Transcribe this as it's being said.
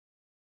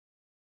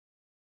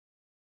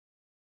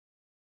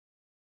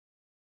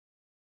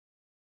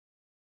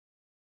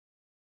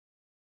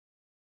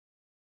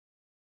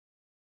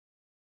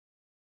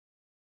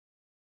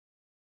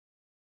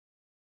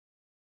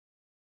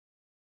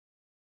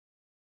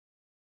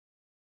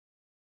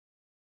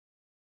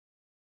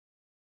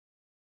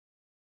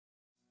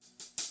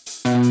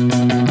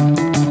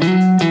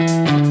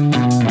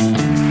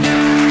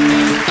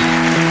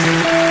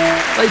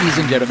Ladies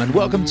and gentlemen,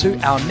 welcome to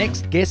Our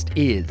Next Guest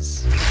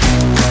Is.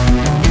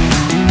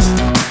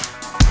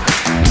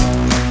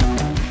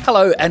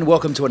 Hello and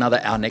welcome to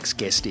another Our Next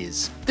Guest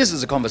Is. This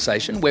is a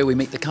conversation where we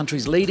meet the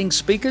country's leading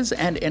speakers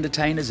and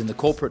entertainers in the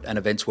corporate and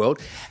events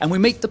world, and we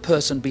meet the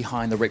person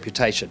behind the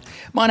reputation.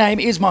 My name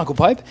is Michael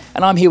Pope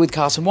and I'm here with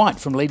Carson White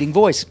from Leading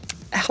Voice.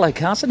 Hello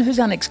Carson, who's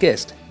our next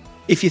guest?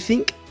 If you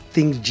think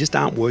things just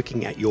aren't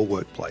working at your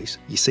workplace,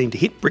 you seem to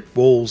hit brick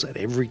walls at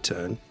every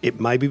turn, it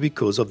may be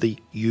because of the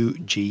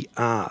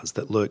UGRs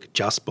that lurk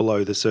just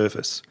below the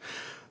surface.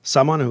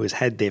 Someone who has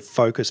had their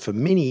focus for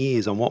many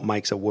years on what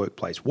makes a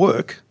workplace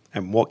work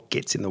and what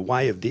gets in the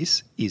way of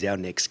this is our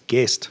next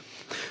guest.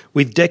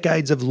 With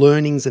decades of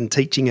learnings and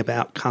teaching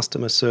about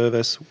customer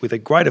service, with a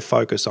greater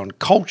focus on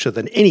culture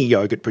than any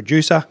yogurt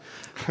producer,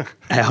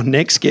 our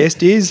next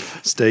guest is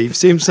Steve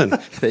Simpson.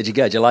 There you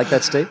go. Do you like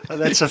that, Steve?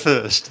 That's a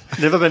first.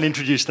 Never been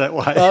introduced that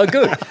way. Oh,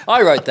 good.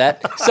 I wrote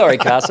that. Sorry,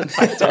 Carson.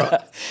 That's all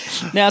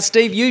right. Now,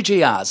 Steve,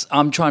 UGRs,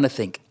 I'm trying to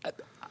think.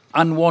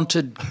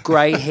 Unwanted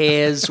grey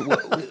hairs.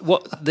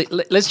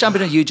 Let's jump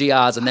into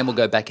UGRs and then we'll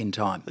go back in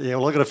time. Yeah,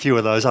 well, I've got a few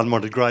of those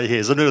unwanted grey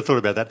hairs. I never thought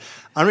about that.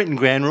 Unwritten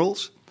ground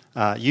rules,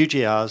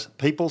 UGRs,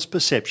 people's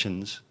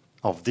perceptions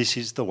of this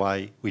is the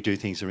way we do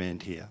things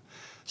around here.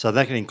 So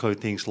that can include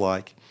things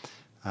like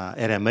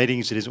at our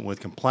meetings it isn't worth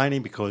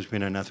complaining because we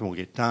know nothing will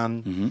get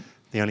done. Mm-hmm.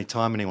 The only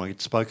time anyone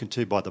gets spoken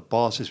to by the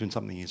boss is when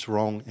something is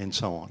wrong and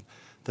so on.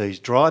 These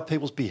drive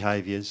people's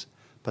behaviours,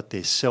 but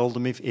they're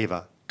seldom, if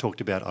ever, talked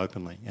about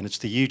openly, and it's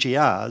the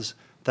UGRs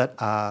that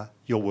are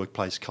your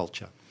workplace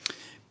culture.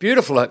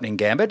 Beautiful opening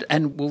gambit,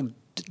 and we'll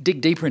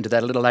dig deeper into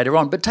that a little later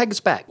on, but take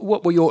us back.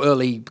 What were your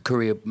early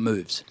career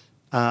moves?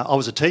 I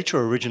was a teacher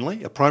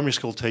originally, a primary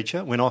school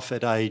teacher, went off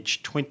at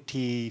age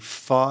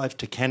 25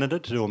 to Canada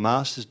to do a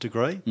master's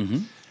degree,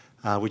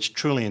 which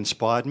truly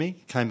inspired me.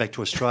 Came back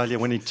to Australia,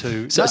 went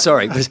into...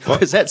 Sorry,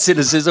 was that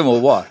cynicism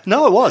or what?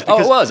 No, it was.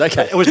 Oh, it was,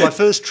 okay. It was my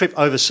first trip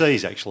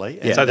overseas, actually.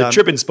 Yeah. So the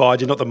trip inspired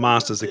you, not the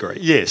master's degree.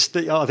 Yes,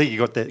 I think you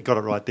got it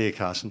right there,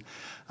 Carson.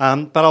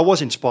 But I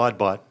was inspired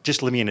by it.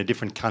 Just living in a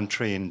different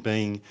country and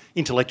being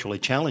intellectually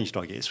challenged,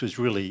 I guess, was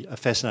really a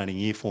fascinating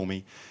year for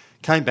me.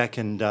 Came back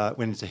and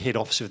went into head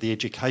office of the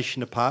Education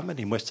Department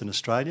in Western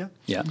Australia,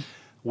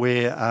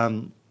 where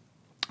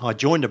I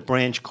joined a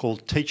branch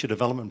called Teacher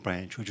Development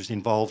Branch, which was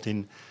involved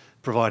in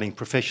providing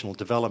professional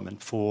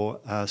development for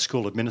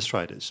school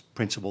administrators,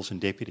 principals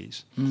and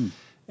deputies.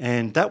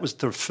 And that was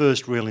the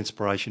first real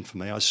inspiration for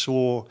me. I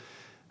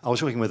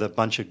was working with a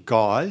bunch of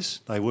guys,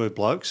 they were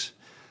blokes,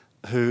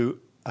 who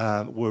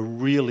were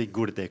really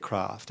good at their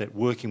craft, at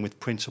working with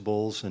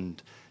principals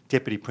and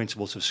deputy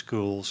principals of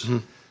schools,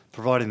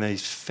 providing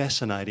these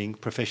fascinating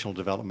professional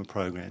development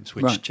programs,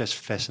 which just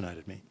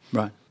fascinated me.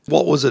 Right.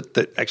 What was it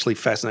that actually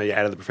fascinated you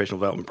out of the professional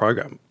development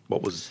program?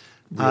 What was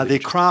really their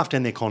craft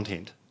and their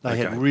content. They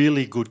had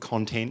really good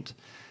content,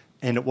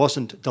 and it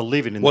wasn't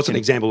delivered in... What's an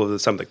example of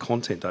some of the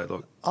content, though?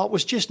 Look? It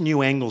was just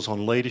new angles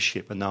on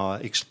leadership, and they were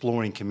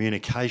exploring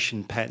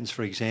communication patterns,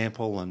 for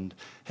example, and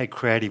had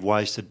creative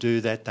ways to do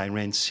that. They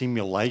ran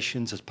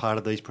simulations as part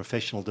of these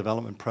professional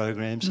development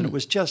programs, and it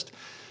was just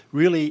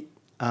really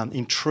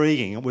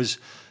intriguing. It was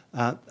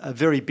a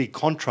very big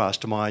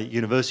contrast to my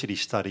university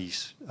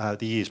studies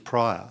the years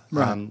prior,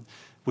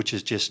 which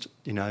is just,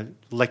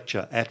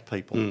 lecture at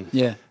people.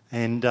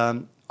 And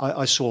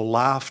I saw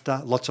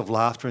laughter, lots of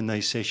laughter in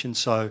these sessions,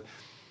 so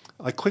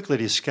I quickly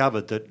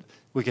discovered that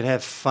we could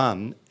have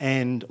fun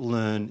and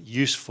learn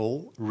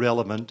useful,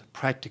 relevant,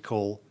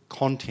 practical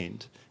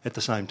content at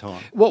the same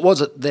time. What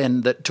was it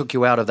then that took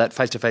you out of that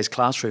face-to-face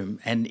classroom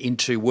and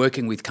into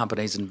working with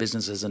companies and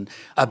businesses and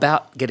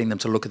about getting them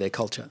to look at their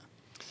culture?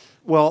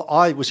 Well,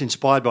 I was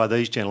inspired by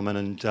these gentlemen,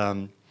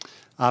 and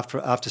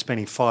after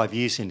spending 5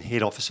 years in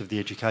head office of the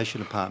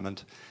Education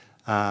Department,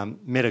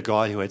 met a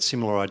guy who had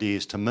similar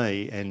ideas to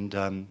me,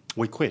 and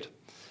we quit.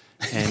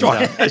 And,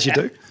 as you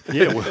do.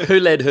 Yeah.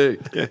 Who led who?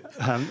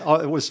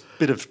 It was a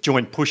bit of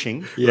joint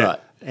pushing. Yeah. Right.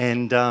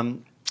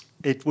 And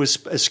it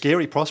was a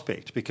scary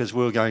prospect because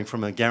we were going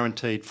from a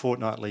guaranteed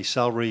fortnightly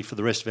salary for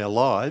the rest of our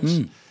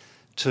lives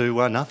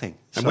to nothing.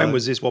 And when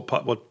was this?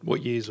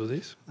 What years was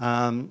this?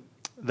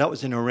 That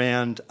was in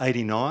around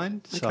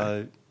 89,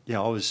 so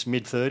I was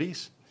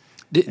mid-30s.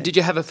 Did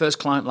you have a first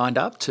client lined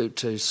up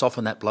to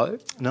soften that blow?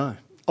 No.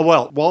 Oh,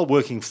 well, while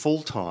working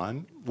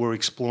full-time, we're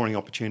exploring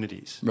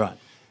opportunities. Right.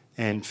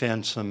 And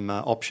found some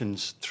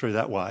options through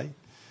that way.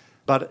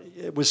 But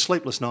it was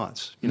sleepless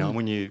nights,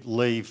 when you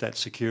leave that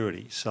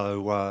security.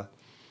 So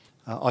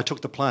I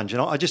took the plunge.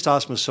 And I just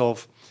asked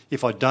myself,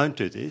 if I don't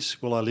do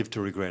this, will I live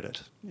to regret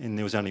it? And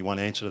there was only one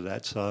answer to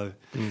that, so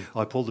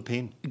I pulled the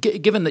pin.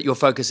 Given that your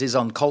focus is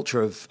on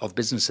culture of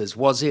businesses,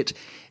 was it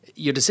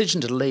your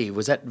decision to leave,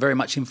 was that very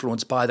much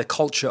influenced by the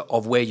culture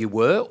of where you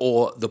were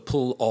or the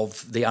pull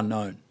of the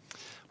unknown?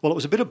 Well, it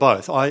was a bit of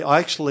both. I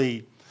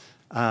actually,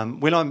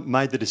 when I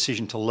made the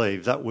decision to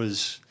leave, that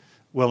was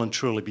well and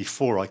truly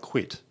before I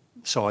quit.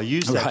 So I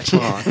used that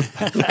time.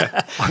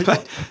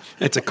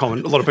 It's a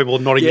lot of people are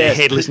nodding their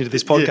head listening to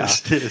this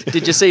podcast. Yes.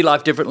 Did you see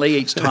life differently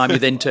each time you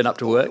then turn up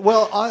to work?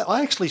 Well,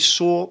 I actually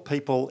saw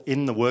people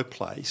in the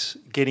workplace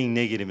getting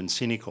negative and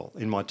cynical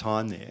in my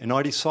time there, and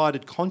I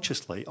decided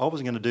consciously I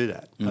wasn't going to do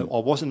that. I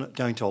wasn't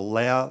going to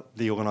allow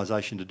the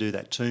organisation to do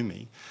that to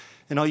me,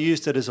 and I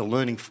used it as a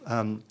learning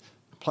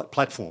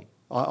platform.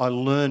 I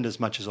learned as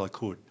much as I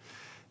could,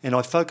 and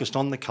I focused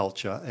on the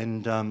culture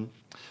and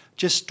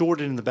just stored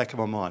it in the back of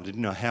my mind. I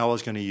didn't know how I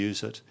was going to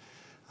use it.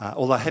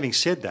 Although having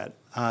said that,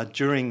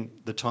 during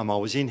the time I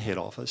was in head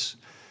office,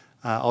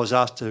 I was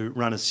asked to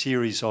run a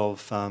series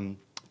of,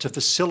 to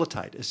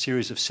facilitate a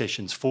series of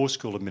sessions for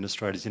school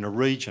administrators in a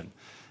region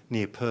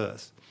near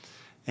Perth.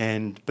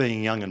 And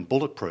being young and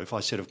bulletproof,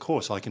 I said, of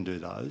course I can do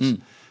those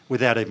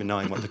without even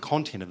knowing what the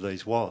content of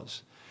these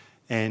was.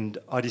 And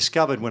I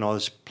discovered when I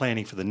was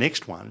planning for the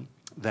next one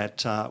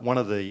that one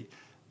of the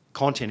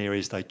content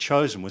areas they'd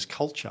chosen was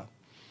culture.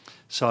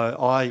 So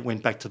I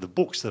went back to the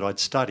books that I'd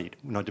studied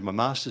when I did my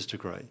master's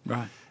degree,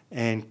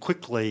 and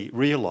quickly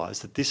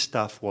realised that this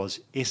stuff was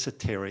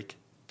esoteric,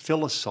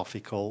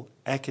 philosophical,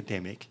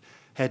 academic,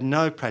 had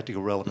no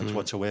practical relevance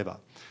whatsoever.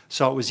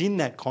 So it was in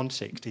that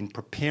context, in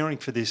preparing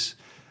for this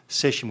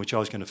session which I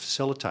was going to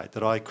facilitate,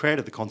 that I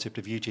created the concept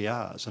of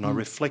UGRs, and I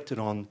reflected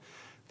on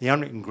the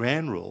unwritten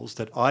ground rules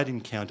that I'd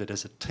encountered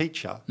as a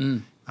teacher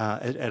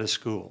at a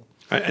school.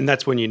 And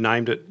that's when you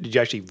named it. Did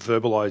you actually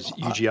verbalise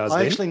UGRs then?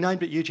 I actually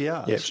named it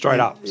UGRs. Yeah, straight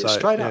up. So,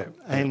 straight up.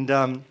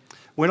 And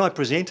when I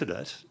presented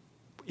it,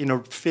 in a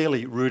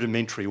fairly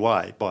rudimentary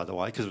way, by the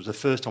way, because it was the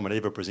first time I'd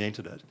ever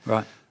presented it,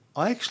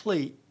 I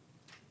actually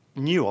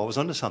knew I was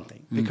onto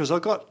something because I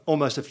got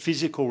almost a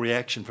physical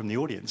reaction from the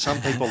audience. Some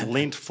people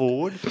leant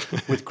forward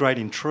with great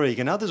intrigue,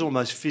 and others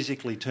almost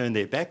physically turned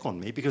their back on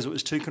me because it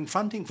was too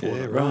confronting for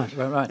them.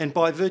 Right. And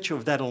by virtue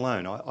of that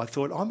alone, I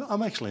thought,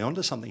 I'm actually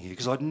onto something here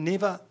because I'd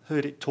never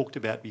heard it talked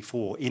about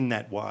before in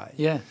that way.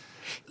 Yeah.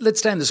 Let's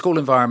stay in the school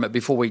environment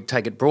before we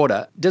take it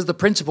broader. Does the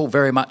principal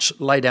very much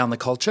lay down the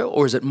culture,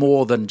 or is it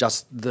more than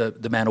just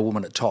the man or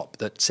woman at top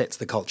that sets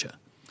the culture?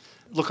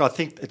 Look, I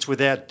think it's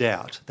without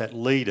doubt that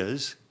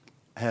leaders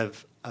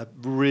have a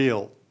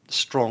real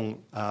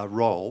strong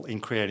role in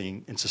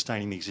creating and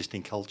sustaining the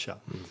existing culture.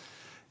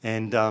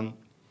 And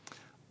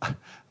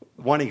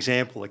one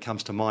example that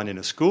comes to mind in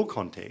a school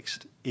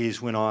context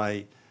is when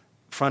I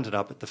fronted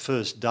up at the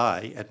first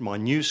day at my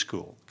new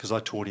school, because I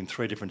taught in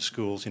 3 different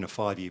schools in a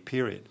 5-year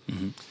period.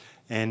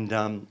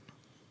 And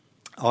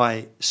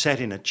I sat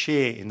in a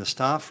chair in the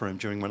staff room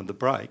during one of the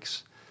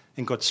breaks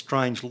and got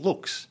strange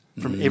looks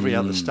from every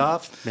other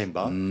staff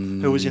member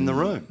who was in the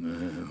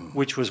room,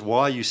 which was,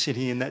 why are you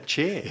sitting in that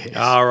chair?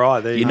 Right.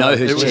 There you know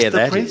whose chair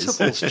that is. It was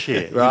the principal's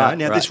chair.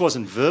 Now, this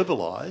wasn't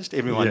verbalised.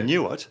 Everyone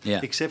knew it,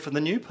 except for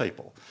the new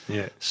people.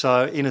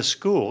 So in a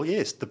school,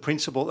 yes, the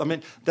principal, I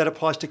mean, that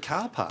applies to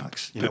car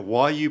parks.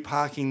 Why are you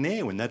parking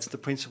there when that's the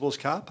principal's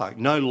car park?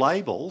 No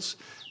labels,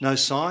 no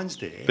signs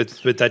there.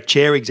 But that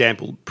chair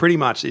example pretty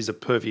much is a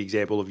perfect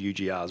example of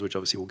UGRs, which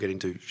obviously we'll get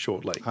into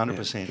shortly.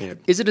 100%. Yeah.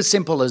 Is it as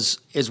simple as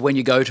when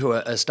you go to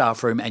a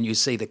staff room and you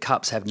see the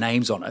cups have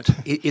names on it?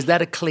 Is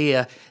that a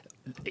clear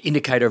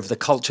indicator of the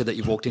culture that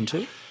you've walked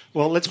into?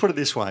 Well, let's put it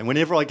this way.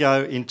 Whenever I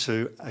go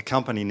into a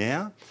company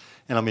now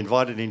and I'm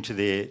invited into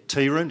their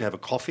tea room to have a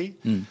coffee,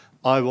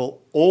 I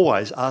will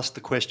always ask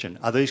the question,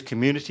 are these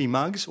community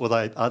mugs or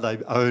are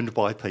they owned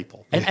by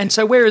people? And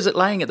so where is it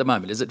laying at the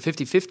moment? Is it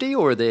 50-50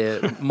 or are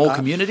there more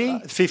community?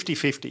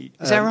 50-50.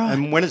 Is that right?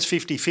 And when it's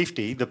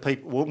 50-50, the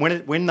people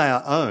when they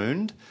are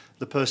owned,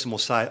 the person will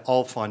say,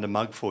 I'll find a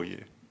mug for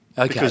you.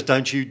 Okay. Because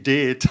don't you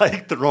dare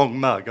take the wrong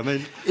mug. I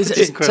mean, it's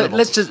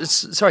incredible. So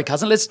sorry,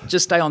 cousin, let's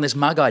just stay on this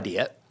mug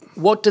idea.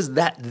 What does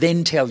that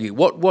then tell you?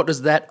 What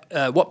does that?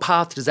 What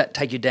path does that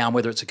take you down,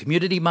 whether it's a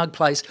community mug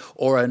place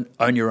or an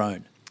own your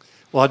own?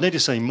 Well, I'd need to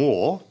see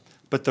more,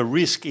 but the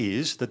risk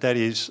is that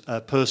is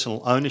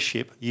personal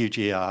ownership,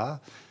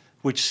 UGR,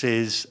 which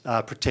says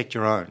protect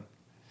your own.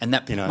 And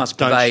that must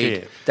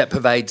pervade, that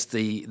pervades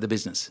the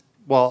business.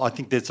 Well, I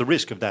think there's a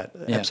risk of that,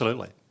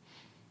 absolutely.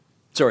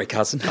 Sorry,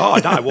 cousin. Oh,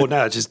 no, well,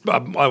 no, it's just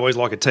I always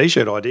like a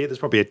T-shirt idea. There's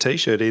probably a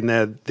T-shirt in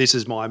there, this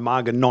is my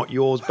mug and not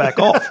yours, back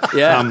off.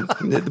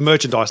 The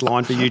merchandise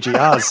line for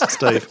UGRs,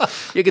 Steve.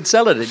 You could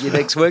sell it at your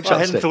next workshop,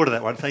 I hadn't thought of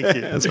that one, thank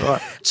you. That's all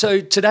right.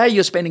 So today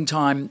you're spending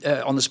time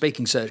on the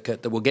speaking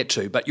circuit that we'll get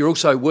to, but you're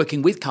also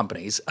working with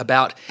companies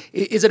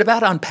is it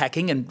about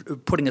unpacking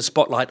and putting a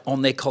spotlight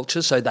on their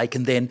culture so they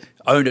can then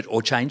own it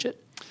or change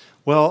it?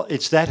 Well,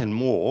 it's that and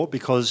more,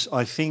 because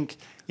I think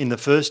in the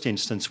first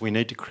instance, we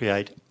need to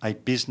create a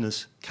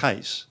business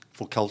case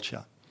for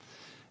culture.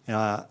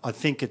 I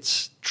think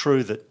it's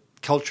true that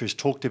culture is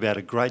talked about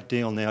a great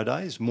deal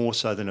nowadays, more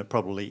so than it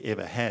probably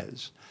ever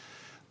has.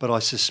 But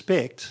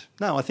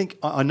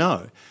I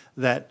know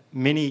that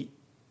many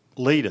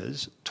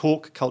leaders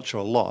talk culture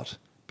a lot,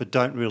 but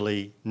don't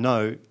really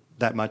know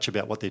that much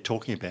about what they're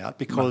talking about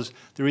because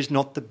there is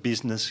not the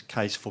business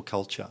case for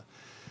culture.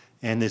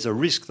 And there's a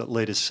risk that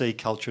leaders see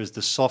culture as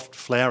the soft,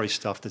 flowery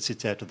stuff that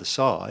sits out to the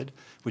side,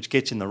 which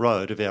gets in the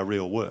road of our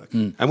real work.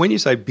 And when you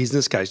say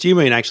business case, do you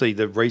mean actually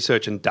the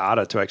research and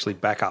data to actually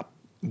back up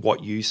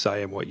what you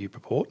say and what you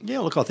purport? Yeah,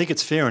 look, I think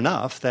it's fair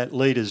enough that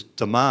leaders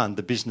demand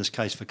the business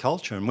case for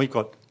culture, and we've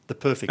got the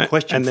perfect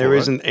question and for there it.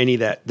 isn't any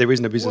that there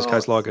isn't a business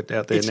case like it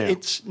out there now.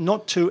 It's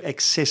not too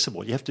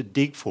accessible. You have to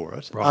dig for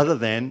it, Right. other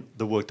than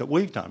the work that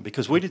we've done,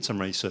 because we did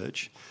some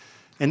research,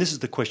 and this is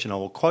the question I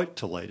will quote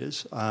to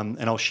leaders,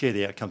 and I'll share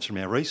the outcomes from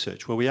our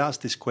research, where we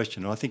asked this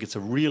question, and I think it's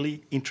a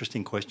really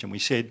interesting question. We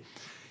said,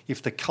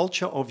 if the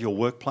culture of your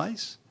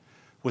workplace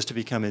was to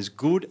become as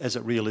good as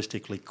it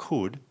realistically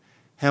could,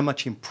 how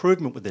much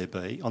improvement would there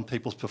be on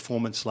people's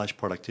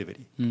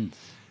performance/productivity?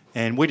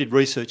 And we did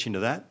research into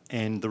that,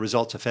 and the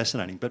results are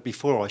fascinating. But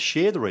before I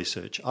share the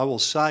research, I will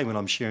say, when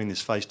I'm sharing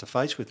this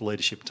face-to-face with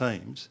leadership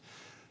teams,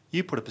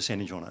 you put a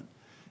percentage on it.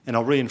 And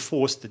I'll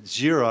reinforce that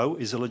 0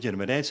 is a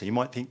legitimate answer. You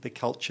might think the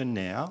culture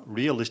now,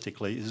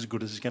 realistically, is as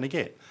good as it's going to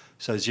get.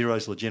 So 0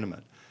 is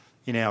legitimate.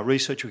 In our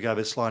research, we gave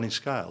a sliding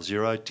scale,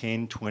 0,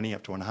 10, 20,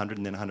 up to 100,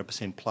 and then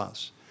 100%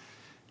 plus.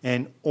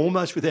 And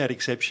almost without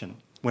exception,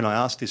 when I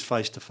ask this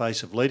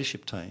face-to-face of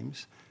leadership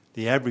teams,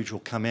 the average will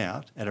come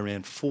out at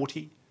around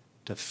 40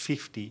 to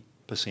 50%.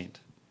 I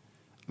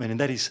mean, and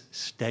that is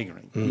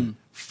staggering.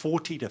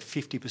 40 to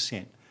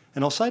 50%.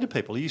 And I'll say to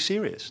people, are you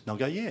serious? And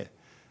they'll go, yeah.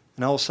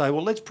 And I'll say,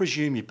 well, let's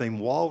presume you've been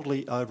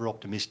wildly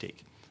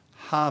over-optimistic.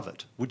 Halve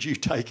it. Would you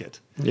take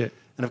it? Yeah.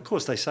 And of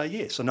course they say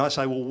yes. And I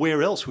say, well,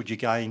 where else would you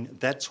gain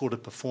that sort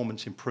of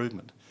performance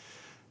improvement?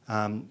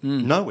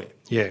 Nowhere.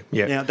 Yeah.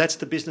 Now, that's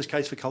the business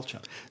case for culture.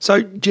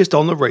 So just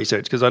on the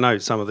research, because I know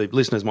some of the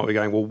listeners might be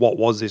going, well, what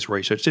was this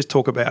research? Just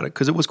talk about it,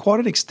 because it was quite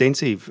an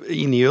extensive,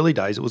 in the early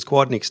days, it was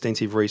quite an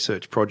extensive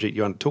research project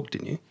you undertook,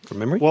 didn't you, from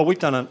memory? Well,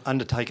 we've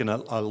undertaken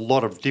a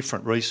lot of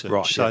different research.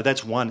 Right, so yeah.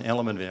 that's one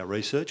element of our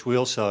research. We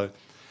also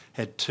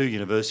had 2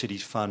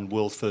 universities fund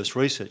world first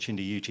research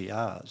into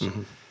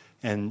UGRs.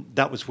 And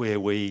that was where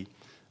we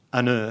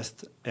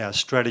unearthed our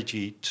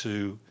strategy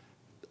to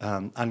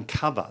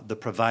uncover the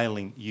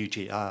prevailing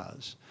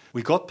UGRs.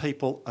 We got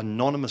people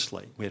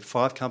anonymously. We had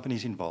 5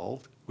 companies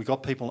involved. We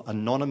got people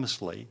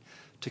anonymously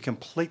to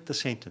complete the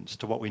sentence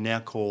to what we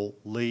now call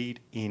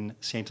lead-in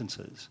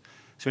sentences.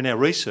 So in our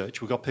research,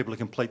 we got people to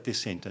complete this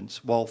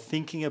sentence while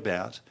thinking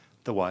about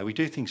the way we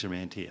do things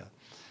around here.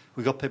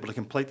 We got people to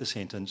complete the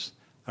sentence,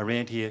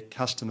 around here,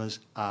 customers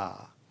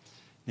are.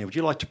 Now, would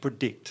you like to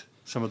predict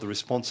some of the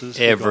responses?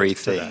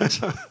 Everything. We got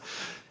to that?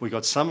 We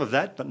got some of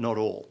that, but not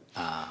all.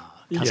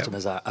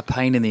 Customers are a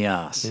pain in the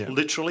arse. Yeah.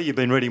 Literally, you've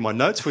been reading my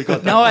notes. We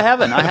got that. No, I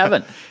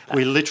haven't.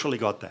 We literally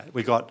got that.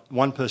 We got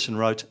one person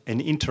wrote an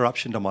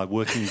interruption to my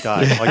working day.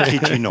 I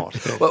kid you not.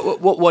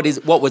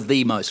 What was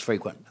the most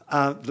frequent?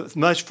 The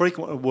most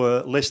frequent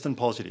were less than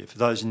positive.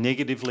 Those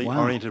negatively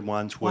oriented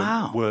ones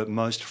were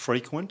most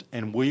frequent,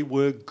 and we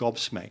were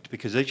gobsmacked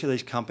because each of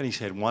these companies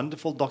had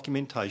wonderful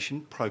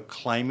documentation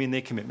proclaiming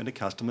their commitment to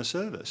customer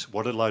service.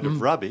 What a load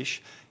of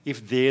rubbish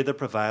if they're the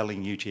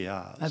prevailing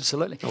UGRs.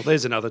 Absolutely. Well,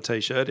 there's another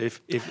T-shirt.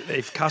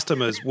 If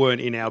customers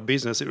weren't in our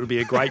business, it would be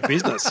a great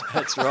business.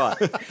 That's right.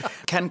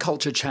 Can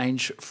culture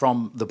change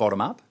from the bottom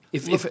up?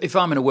 If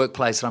I'm in a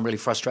workplace and I'm really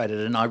frustrated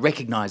and I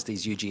recognise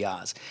these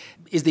UGRs,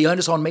 is the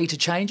onus on me to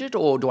change it,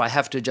 or do I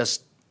have to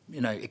just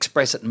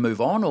express it and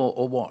move on,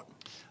 or what?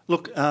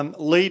 Look,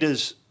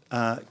 leaders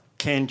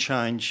can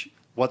change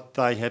what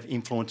they have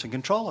influence and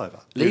control over.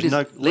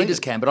 Leaders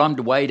can, but I'm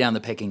way down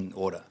the pecking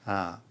order.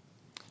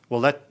 Well,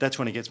 that's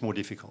when it gets more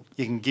difficult.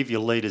 You can give your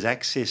leaders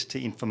access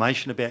to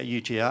information about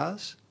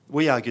UGRs.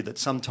 We argue that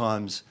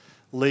sometimes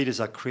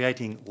leaders are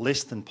creating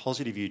less than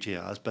positive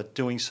UGRs, but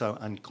doing so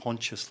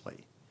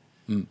unconsciously.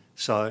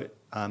 So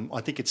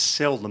I think it's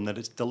seldom that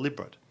it's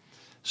deliberate.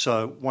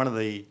 So one of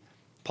the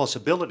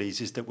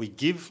possibilities is that we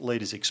give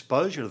leaders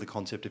exposure to the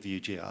concept of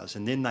UGRs,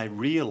 and then they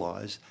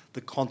realise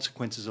the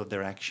consequences of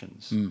their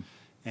actions,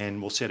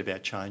 and will set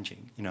about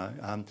changing.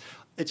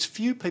 It's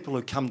few people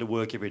who come to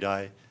work every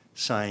day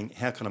saying,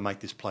 how can I make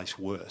this place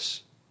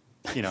worse?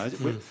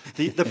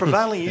 The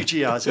prevailing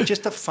UGRs are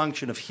just a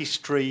function of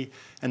history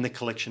and the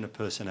collection of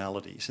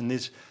personalities. And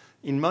there's,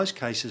 in most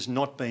cases,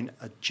 not been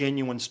a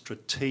genuine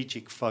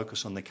strategic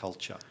focus on the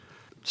culture.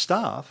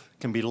 Staff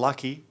can be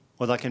lucky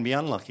or they can be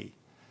unlucky.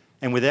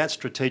 And without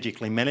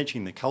strategically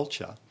managing the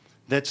culture,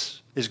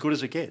 that's as good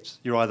as it gets.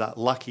 You're either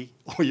lucky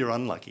or you're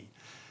unlucky.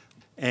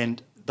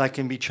 And they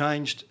can be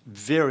changed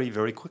very,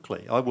 very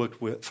quickly. I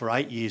worked for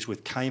 8 years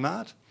with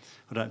Kmart.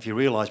 I don't know if you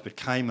realise, but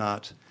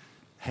Kmart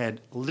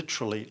had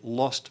literally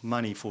lost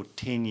money for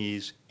 10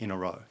 years in a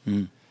row.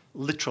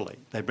 Literally.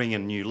 They bring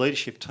in a new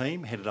leadership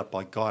team headed up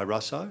by Guy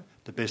Russo,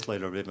 the best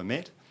leader I've ever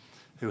met,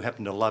 who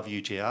happened to love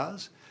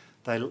UGRs.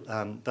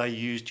 They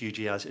used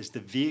UGRs as the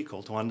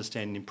vehicle to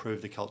understand and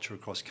improve the culture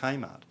across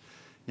Kmart.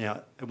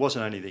 Now, it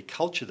wasn't only their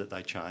culture that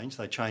they changed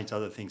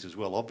other things as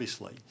well,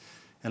 obviously.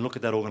 And look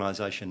at that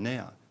organisation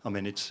now. I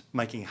mean, it's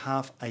making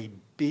 $500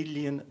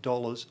 million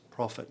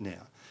profit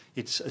now.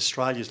 It's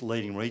Australia's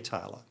leading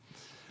retailer.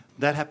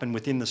 That happened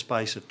within the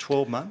space of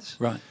 12 months.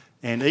 Right.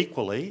 And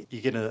equally, you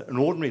get an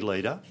ordinary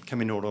leader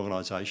come into an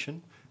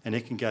organisation and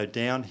it can go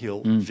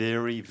downhill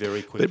very,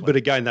 very quickly. But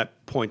again,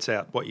 that points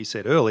out what you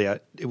said earlier.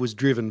 It was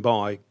driven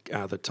by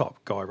the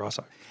top, Guy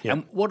Russo. Yeah.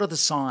 And what are the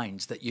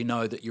signs that you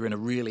know that you're in a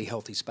really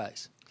healthy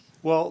space?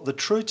 Well, the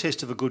true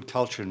test of a good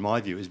culture, in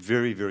my view, is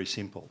very, very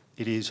simple.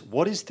 It is,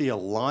 what is the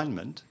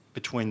alignment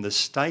between the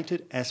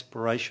stated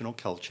aspirational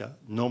culture,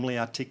 normally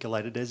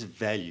articulated as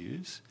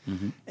values,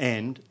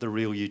 and the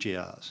real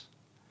UGRs?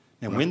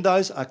 Now, when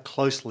those are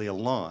closely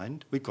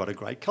aligned, we've got a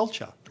great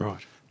culture.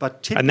 Right.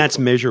 But And that's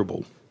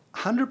measurable.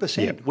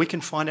 100%. Yep. We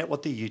can find out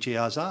what the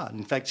UGRs are.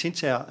 In fact,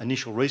 since our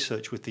initial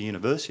research with the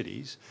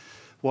universities,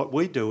 what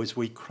we do is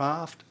we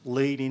craft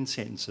lead-in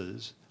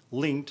sentences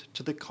linked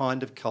to the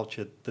kind of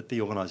culture that the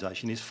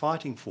organisation is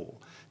fighting for.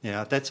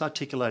 Now, if that's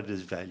articulated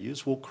as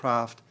values, we'll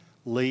craft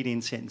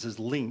lead-in sentences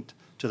linked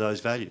to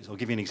those values. I'll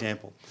give you an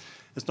example.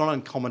 It's not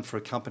uncommon for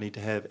a company to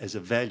have as a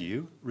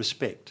value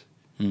respect.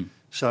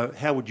 So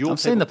how would your I've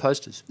seen the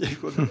posters.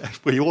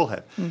 we all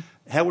have.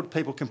 How would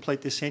people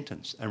complete this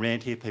sentence?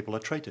 Around here, people are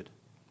treated.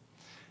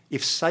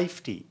 If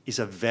safety is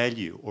a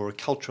value or a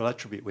cultural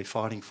attribute we're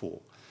fighting for,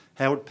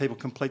 how would people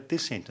complete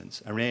this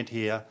sentence? Around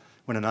here,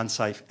 when an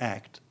unsafe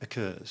act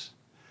occurs.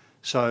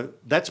 So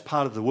that's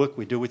part of the work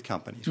we do with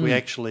companies. We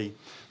actually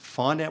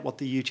find out what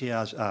the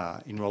UGRs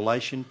are in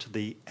relation to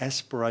the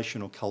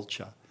aspirational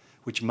culture,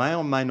 which may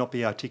or may not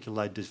be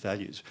articulated as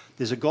values.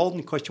 There's a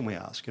golden question we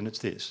ask, and it's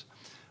this.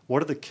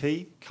 What are the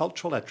key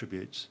cultural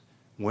attributes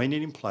we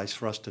need in place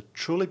for us to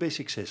truly be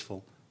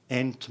successful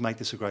and to make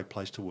this a great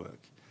place to work?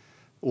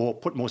 Or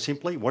put more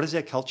simply, what does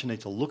our culture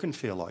need to look and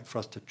feel like for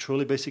us to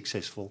truly be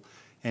successful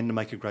and to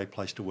make a great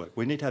place to work?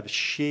 We need to have a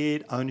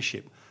shared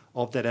ownership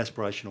of that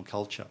aspirational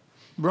culture.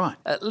 Right.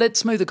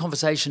 Let's move the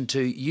conversation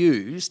to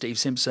you, Steve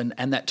Simpson,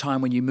 and that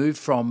time when you moved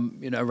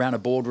from, around a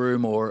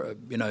boardroom or,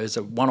 as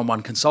a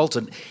one-on-one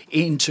consultant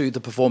into the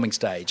performing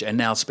stage and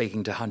now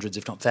speaking to hundreds,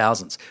 if not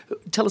thousands.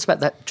 Tell us about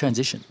that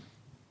transition.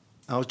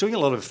 I was doing a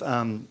lot of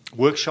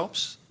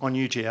workshops on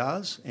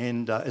UGRs,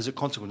 and as a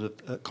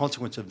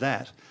consequence of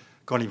that,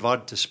 got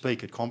invited to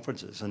speak at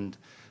conferences and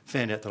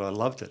found out that I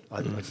loved it.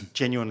 I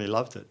genuinely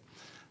loved it.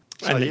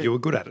 So, and that you were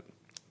good at it.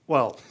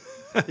 Well,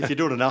 if you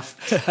do it enough.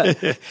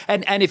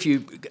 and if you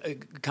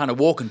kind of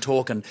walk and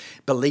talk and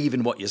believe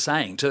in what you're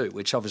saying too,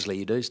 which obviously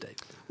you do, Steve.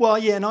 Well,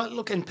 yeah,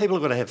 and people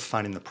have got to have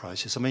fun in the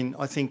process. I mean,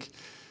 I think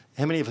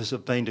how many of us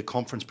have been to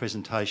conference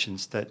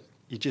presentations that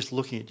you're just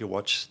looking at your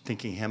watch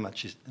thinking how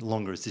much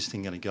longer is this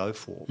thing going to go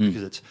for?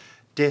 Because it's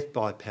death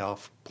by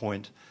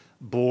PowerPoint,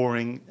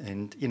 boring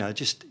and,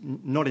 just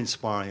not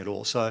inspiring at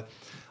all. So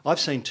I've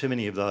seen too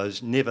many of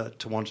those never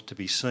to want to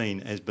be seen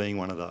as being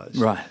one of those.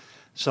 Right.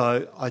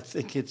 So I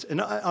think and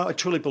I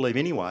truly believe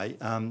anyway,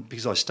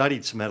 because I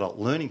studied some adult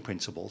learning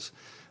principles,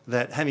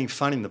 that having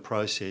fun in the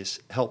process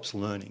helps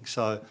learning.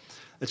 So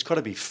it's got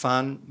to be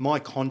fun. My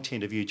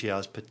content of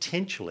UGRs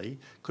potentially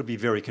could be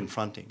very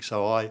confronting.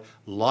 So I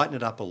lighten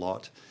it up a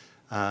lot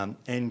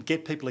and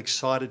get people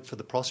excited for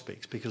the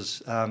prospects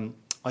because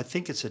I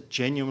think it's a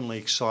genuinely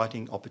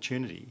exciting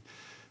opportunity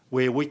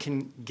where we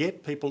can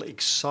get people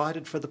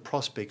excited for the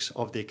prospects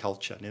of their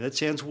culture. Now, that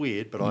sounds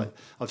weird, but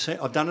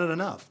I've done it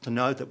enough to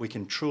know that we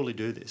can truly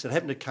do this. It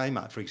happened at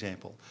Kmart, for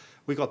example.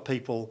 We got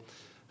people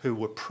who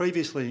were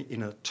previously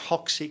in a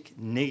toxic,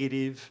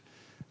 negative,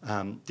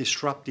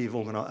 disruptive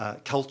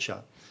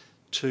culture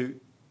to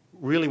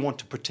really want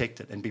to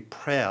protect it and be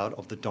proud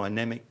of the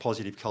dynamic,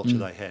 positive culture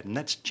they had. And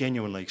that's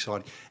genuinely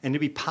exciting. And to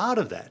be part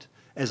of that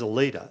as a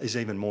leader is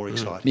even more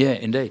exciting. Yeah,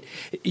 indeed.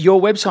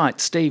 Your website,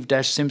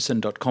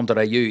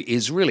 steve-simpson.com.au,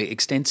 is really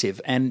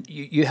extensive and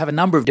you have a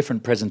number of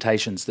different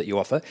presentations that you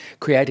offer,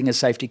 creating a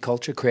safety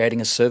culture, creating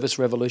a service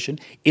revolution,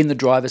 in the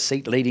driver's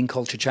seat, leading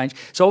culture change.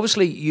 So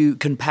obviously you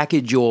can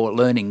package your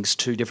learnings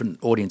to different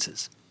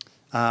audiences.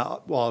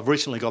 Well, I've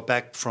recently got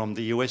back from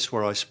the US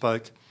where I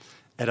spoke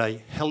at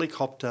a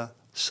helicopter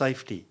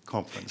safety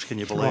conference. Can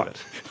you believe it?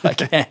 I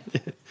can.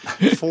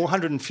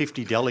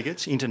 450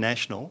 delegates,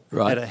 international,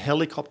 at a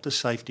helicopter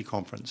safety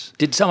conference.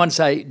 Did someone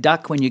say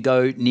duck when you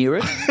go near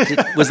it?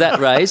 Was that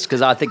raised?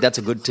 Because I think that's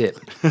a good tip.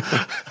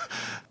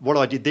 What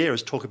I did there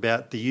is talk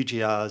about the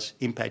UGRs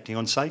impacting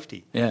on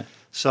safety. Yeah.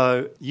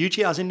 So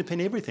UGRs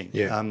underpin everything.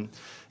 Yeah.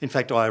 In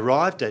fact, I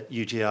arrived at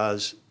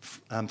UGRs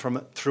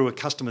through a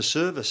customer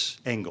service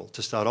angle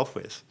to start off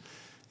with.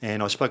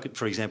 And I spoke,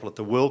 for example, at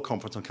the World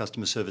Conference on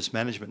Customer Service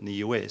Management in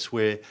the US,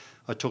 where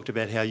I talked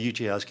about how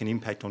UGRs can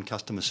impact on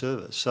customer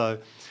service. So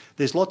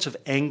there's lots of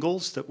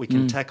angles that we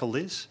can tackle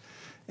this.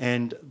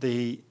 And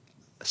the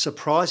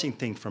surprising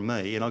thing for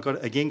me, and I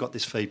got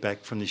this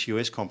feedback from this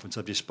US conference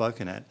I've just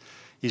spoken at,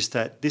 is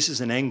that this is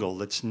an angle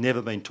that's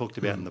never been talked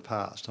about in the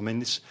past. I mean,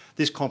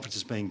 this conference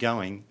has been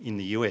going in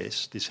the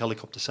US, this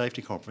helicopter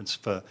safety conference,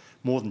 for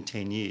more than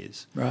 10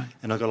 years. Right.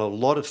 And I got a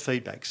lot of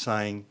feedback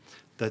saying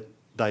that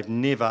they've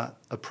never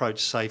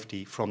approach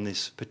safety from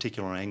this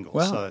particular angle.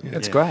 Well,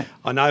 that's great.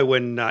 I know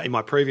when in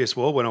my previous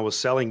world, when I was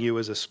selling you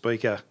as a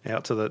speaker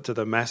out to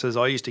the masses,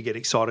 I used to get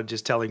excited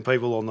just telling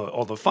people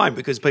on the phone,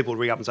 because people would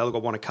ring up and say, "Look, I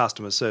want a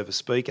customer service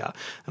speaker,"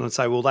 and I'd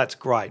say, "Well, that's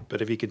great, but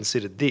have you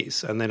considered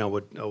this?" And then I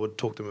would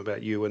talk to them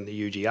about you and the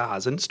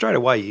UGRs, and straight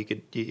away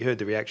you heard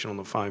the reaction on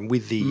the phone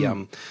with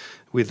the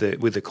with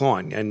the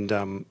client,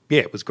 and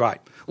it was great.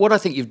 What I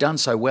think you've done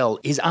so well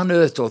is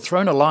unearthed or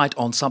thrown a light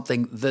on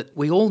something that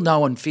we all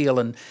know and feel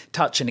and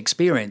touch and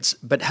experience,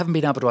 but haven't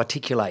been able to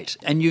articulate.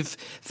 And you've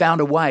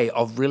found a way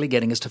of really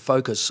getting us to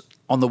focus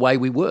on the way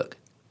we work.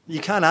 You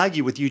can't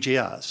argue with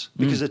UGRs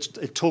because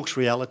it talks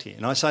reality.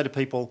 And I say to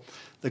people,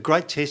 the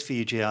great test for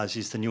UGRs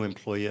is the new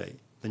employee.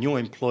 The new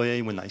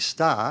employee, when they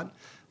start,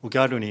 will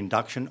go to an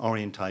induction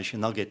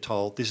orientation. They'll get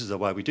told, this is the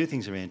way we do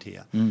things around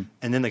here. And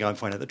then they go and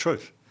find out the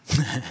truth.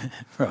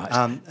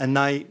 Right. And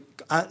they,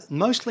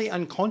 mostly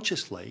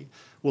unconsciously,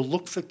 will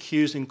look for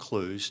cues and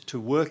clues to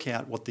work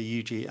out what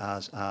the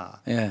UGRs are.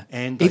 Yeah.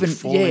 And they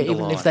fall into even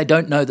line. if they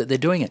don't know that they're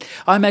doing it.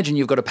 I imagine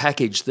you've got a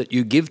package that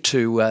you give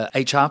to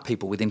HR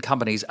people within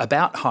companies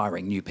about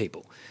hiring new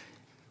people.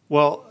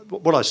 Well,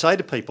 what I say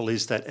to people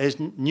is that as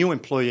new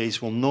employees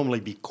will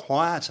normally be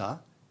quieter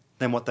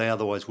than what they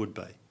otherwise would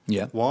be.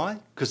 Yeah. Why?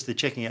 Because they're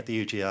checking out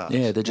the UGRs.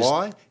 Yeah, they're just...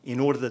 Why?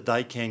 In order that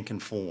they can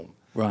conform.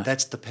 Right.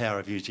 That's the power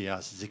of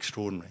UGRs. It's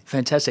extraordinary.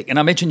 Fantastic. And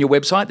I mentioned your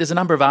website. There's a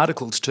number of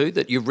articles too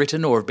that you've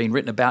written or have been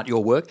written about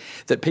your work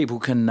that people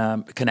can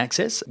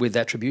access with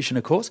attribution,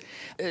 of course.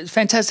 It's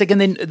fantastic. And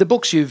then the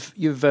books you've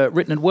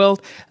written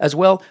as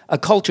well. A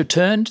Culture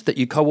Turned that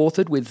you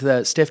co-authored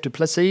with Steph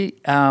Duplessis.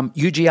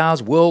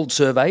 UGR's World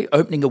Survey,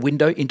 Opening a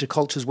Window into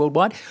Cultures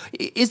Worldwide.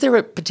 Is there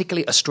a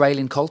particularly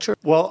Australian culture?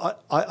 Well,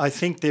 I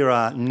think there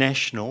are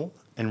national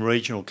and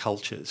regional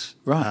cultures.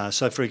 Right.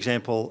 So, for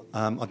example,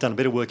 I've done a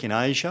bit of work in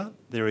Asia.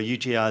 There are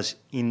UGRs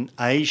in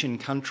Asian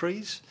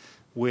countries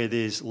where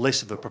there's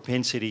less of a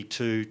propensity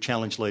to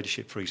challenge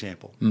leadership, for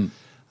example.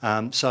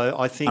 So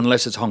I think...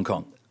 Unless it's Hong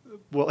Kong.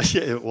 Well,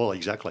 yeah, well,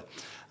 exactly.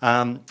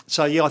 I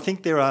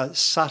think there are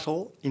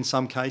subtle, in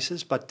some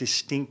cases, but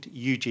distinct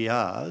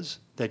UGRs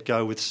that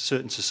go with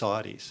certain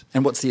societies.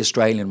 And what's the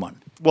Australian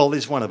one? Well,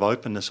 there's one of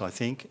openness, I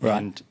think, Right.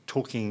 and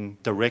talking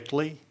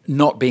directly.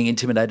 Not being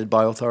intimidated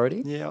by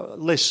authority? Yeah,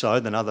 less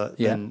so than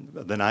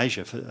than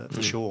Asia,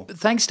 for sure.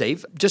 Thanks,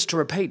 Steve. Just to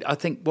repeat, I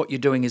think what you're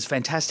doing is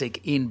fantastic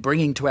in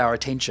bringing to our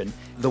attention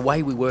the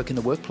way we work in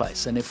the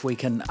workplace. And if we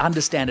can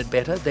understand it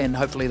better, then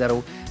hopefully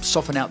that'll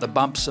soften out the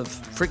bumps of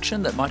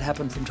friction that might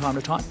happen from time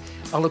to time.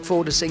 I look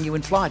forward to seeing you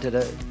in flight at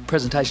a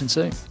presentation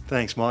soon.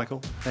 Thanks,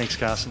 Michael. Thanks,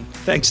 Carson.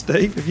 Thanks,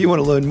 Steve. If you want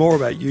to learn more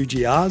about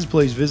UGRs,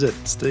 please visit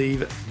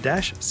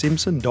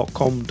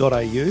steve-simpson.com.au.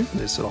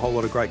 There's a whole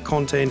lot of great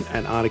content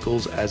and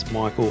articles, as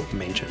Michael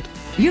mentioned.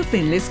 You've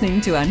been listening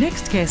to Our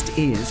Next Guest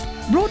Is,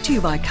 brought to you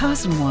by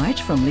Carson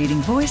White from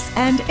Leading Voice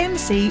and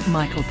MC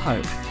Michael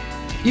Pope.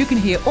 You can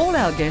hear all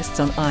our guests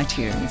on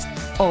iTunes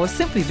or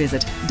simply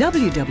visit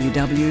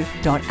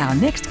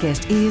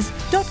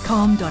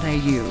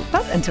www.ournextguestis.com.au.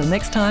 But until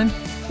next time,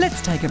 let's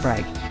take a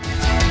break.